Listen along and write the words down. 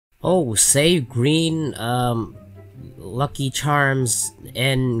Oh, save green, Lucky Charms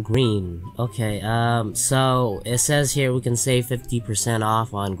and green. Okay, so it says here we can save 50%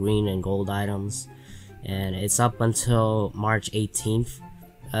 off on green and gold items, and it's up until March 18th.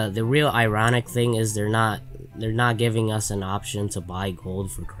 The real ironic thing is they're not giving us an option to buy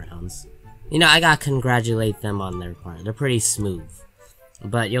gold for crowns. You know, I gotta congratulate them on their part. They're pretty smooth.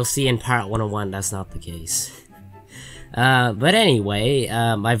 But you'll see in part 101 that's not the case. But anyway,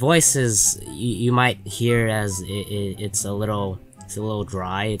 my voice is, you might hear as it's a little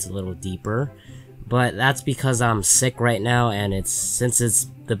dry, it's a little deeper, but that's because I'm sick right now, and since it's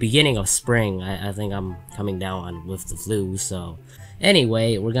the beginning of spring, I think I'm coming down with the flu. So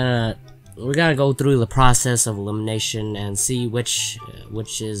anyway, we're gonna go through the process of elimination and see which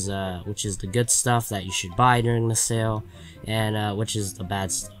is the good stuff that you should buy during the sale, and which is the bad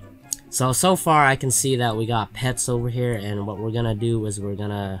stuff. So far I can see that we got pets over here, and what we're gonna do is we're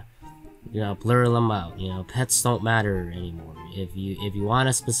gonna, blur them out. Pets don't matter anymore. If you want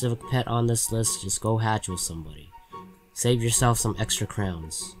a specific pet on this list, just go hatch with somebody. Save yourself some extra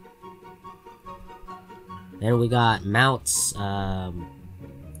crowns. Then we got mounts.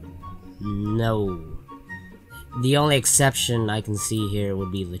 No. The only exception I can see here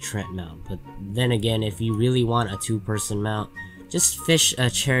would be the Trent mount, but then again, if you really want a 2-person mount, just fish a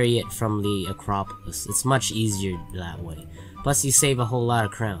chariot from the Acropolis. It's much easier that way. Plus, you save a whole lot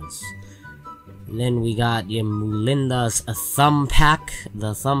of crowns. And then we got Mulinda's thumb pack.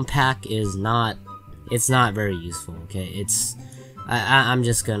 The thumb pack is not very useful. Okay, I'm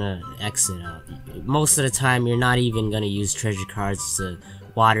just gonna exit out. Most of the time, you're not even gonna use treasure cards to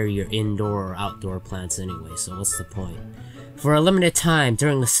water your indoor or outdoor plants anyway. So what's the point? For a limited time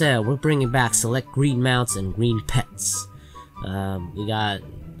during the sale, we're bringing back select green mounts and green pets. We got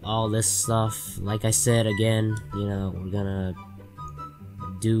all this stuff. Like I said again, we're gonna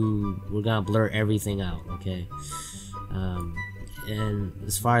blur everything out, okay? And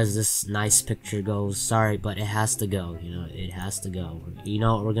as far as this nice picture goes, sorry, but it has to go, it has to go. You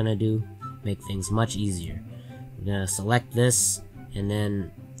know what we're gonna do? Make things much easier. We're gonna select this, and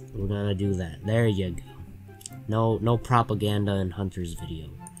then we're gonna do that. There you go. No propaganda in Hunter's video.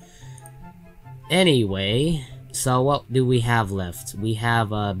 Anyway, so what do we have left? We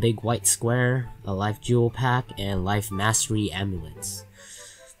have a big white square, a life jewel pack, and life mastery amulets.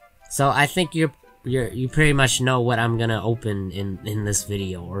 So I think you pretty much know what I'm gonna open in this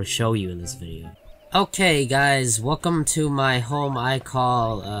video, or show you in this video. Okay guys, welcome to my home I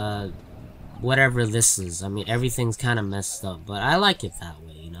call whatever this is. I mean, everything's kind of messed up, but I like it that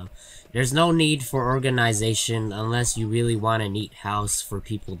way, There's no need for organization unless you really want a neat house for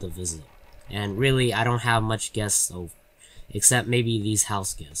people to visit. And really, I don't have much guests over, except maybe these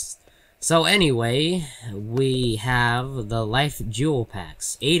house guests. So anyway, we have the Life Jewel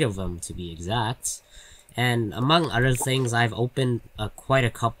Packs, 8 of them to be exact. And among other things, I've opened quite a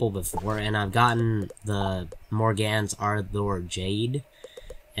couple before, and I've gotten the Morgan's Ardor Jade.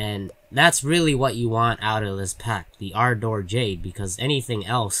 And that's really what you want out of this pack, the Ardor Jade, because anything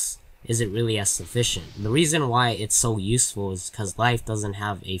else isn't really as sufficient. The reason why it's so useful is because Life doesn't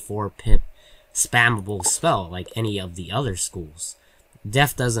have a 4-pip spammable spell like any of the other schools.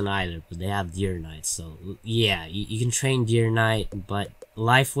 Death doesn't either, but they have Deer Knight, so yeah, you can train Deer Knight, but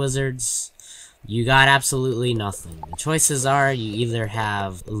Life Wizards, you got absolutely nothing. The choices are, you either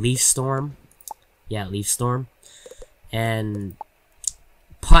have Leaf Storm, and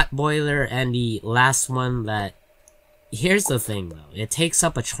Pot Boiler, and the last one that, here's the thing though, it takes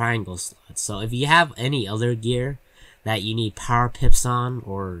up a triangle slot, so if you have any other gear that you need power pips on,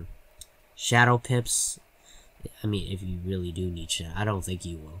 or shadow pips, I mean, if you really do need shadow, I don't think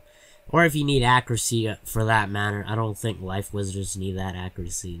you will. Or if you need accuracy for that matter, I don't think Life Wizards need that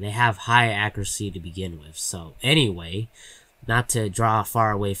accuracy. They have high accuracy to begin with. So anyway, not to draw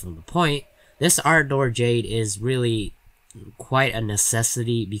far away from the point, this Ardor Jade is really quite a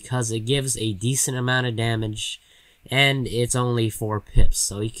necessity because it gives a decent amount of damage, and it's only 4 pips,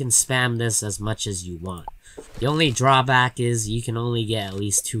 so you can spam this as much as you want. The only drawback is you can only get at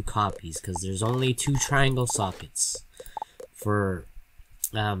least 2 copies, because there's only 2 triangle sockets for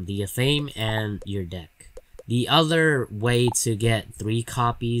the Athame and your deck. The other way to get 3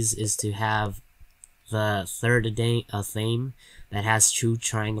 copies is to have the third Athame that has 2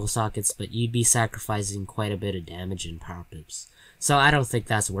 triangle sockets, but you'd be sacrificing quite a bit of damage and power pips. So I don't think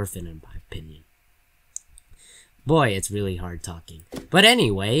that's worth it in my opinion. Boy, it's really hard talking. But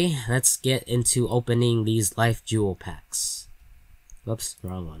anyway, let's get into opening these Life Jewel Packs. Whoops,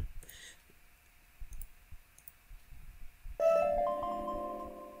 wrong one.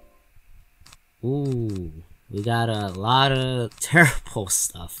 Ooh, We got a lot of terrible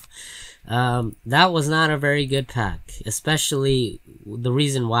stuff. That was not a very good pack. Especially, the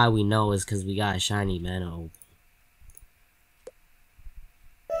reason why we know is because we got a shiny mana opal.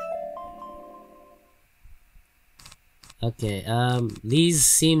 Okay, these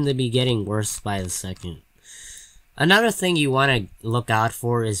seem to be getting worse by the second. Another thing you want to look out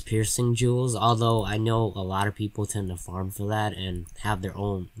for is piercing jewels, although I know a lot of people tend to farm for that and have their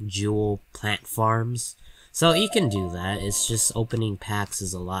own jewel plant farms. So you can do that. It's just opening packs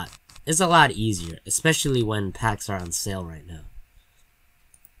is a lot easier, especially when packs are on sale right now.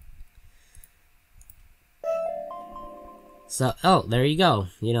 So, oh, there you go.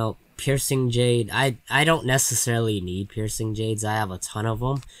 You know, piercing jade. I don't necessarily need piercing jades. I have a ton of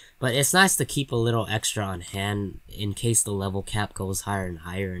them, but it's nice to keep a little extra on hand in case the level cap goes higher and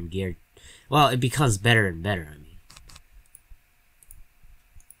higher and gear. Well, it becomes better and better. I mean.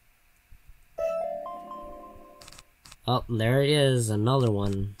 Oh, there it is, another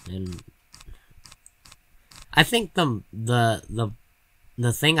one, and I think the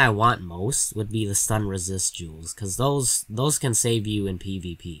thing I want most would be the stun resist jewels, because those can save you in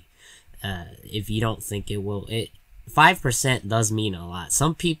PvP. If you don't think it will, 5% does mean a lot.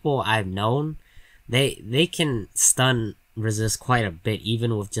 Some people I've known, they can stun resist quite a bit,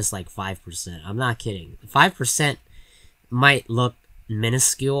 even with just like 5%. I'm not kidding. 5% might look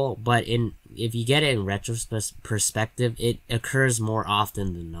minuscule, but if you get it in perspective, it occurs more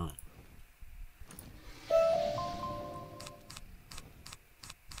often than not.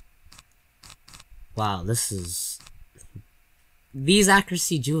 Wow, these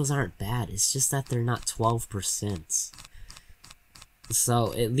accuracy jewels aren't bad, it's just that they're not 12%.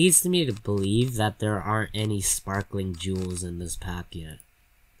 So it leads me to believe that there aren't any sparkling jewels in this pack yet.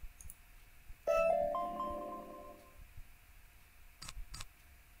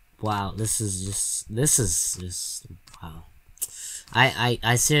 Wow, this is just wow.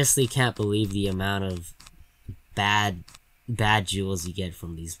 I seriously can't believe the amount of bad jewels you get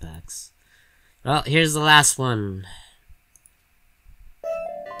from these packs. Well, here's the last one.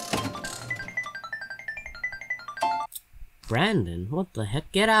 Brandon? What the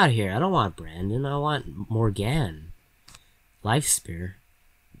heck? Get out of here. I don't want Brandon. I want Morgan. Life Spear.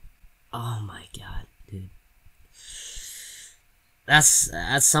 Oh my god, dude. That's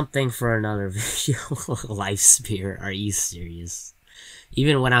something for another video. Life Spear. Are you serious?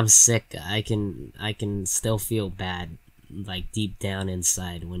 Even when I'm sick, I can still feel bad, like deep down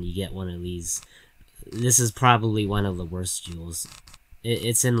inside, when you get one of these. This is probably one of the worst jewels.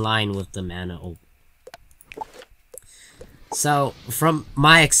 It's in line with the mana opal. So, from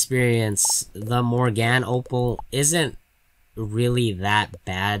my experience, the Morgan opal isn't really that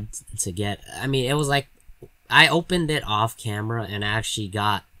bad to get. I mean, it was like, I opened it off camera and I actually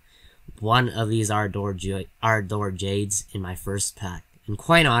got one of these Ardor Jades in my first pack. And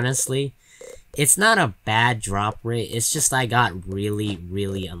quite honestly, it's not a bad drop rate, it's just I got really,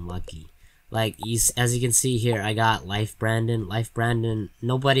 really unlucky. Like, as you can see here, I got Life Brandon. Life Brandon,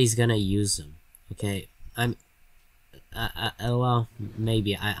 nobody's gonna use him, okay? Well,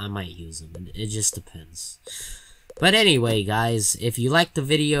 maybe I might use him. It just depends. But anyway, guys, if you liked the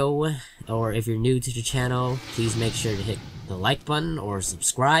video, or if you're new to the channel, please make sure to hit the like button or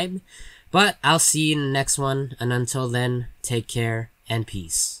subscribe. But I'll see you in the next one, and until then, take care and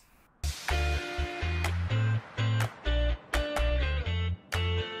peace.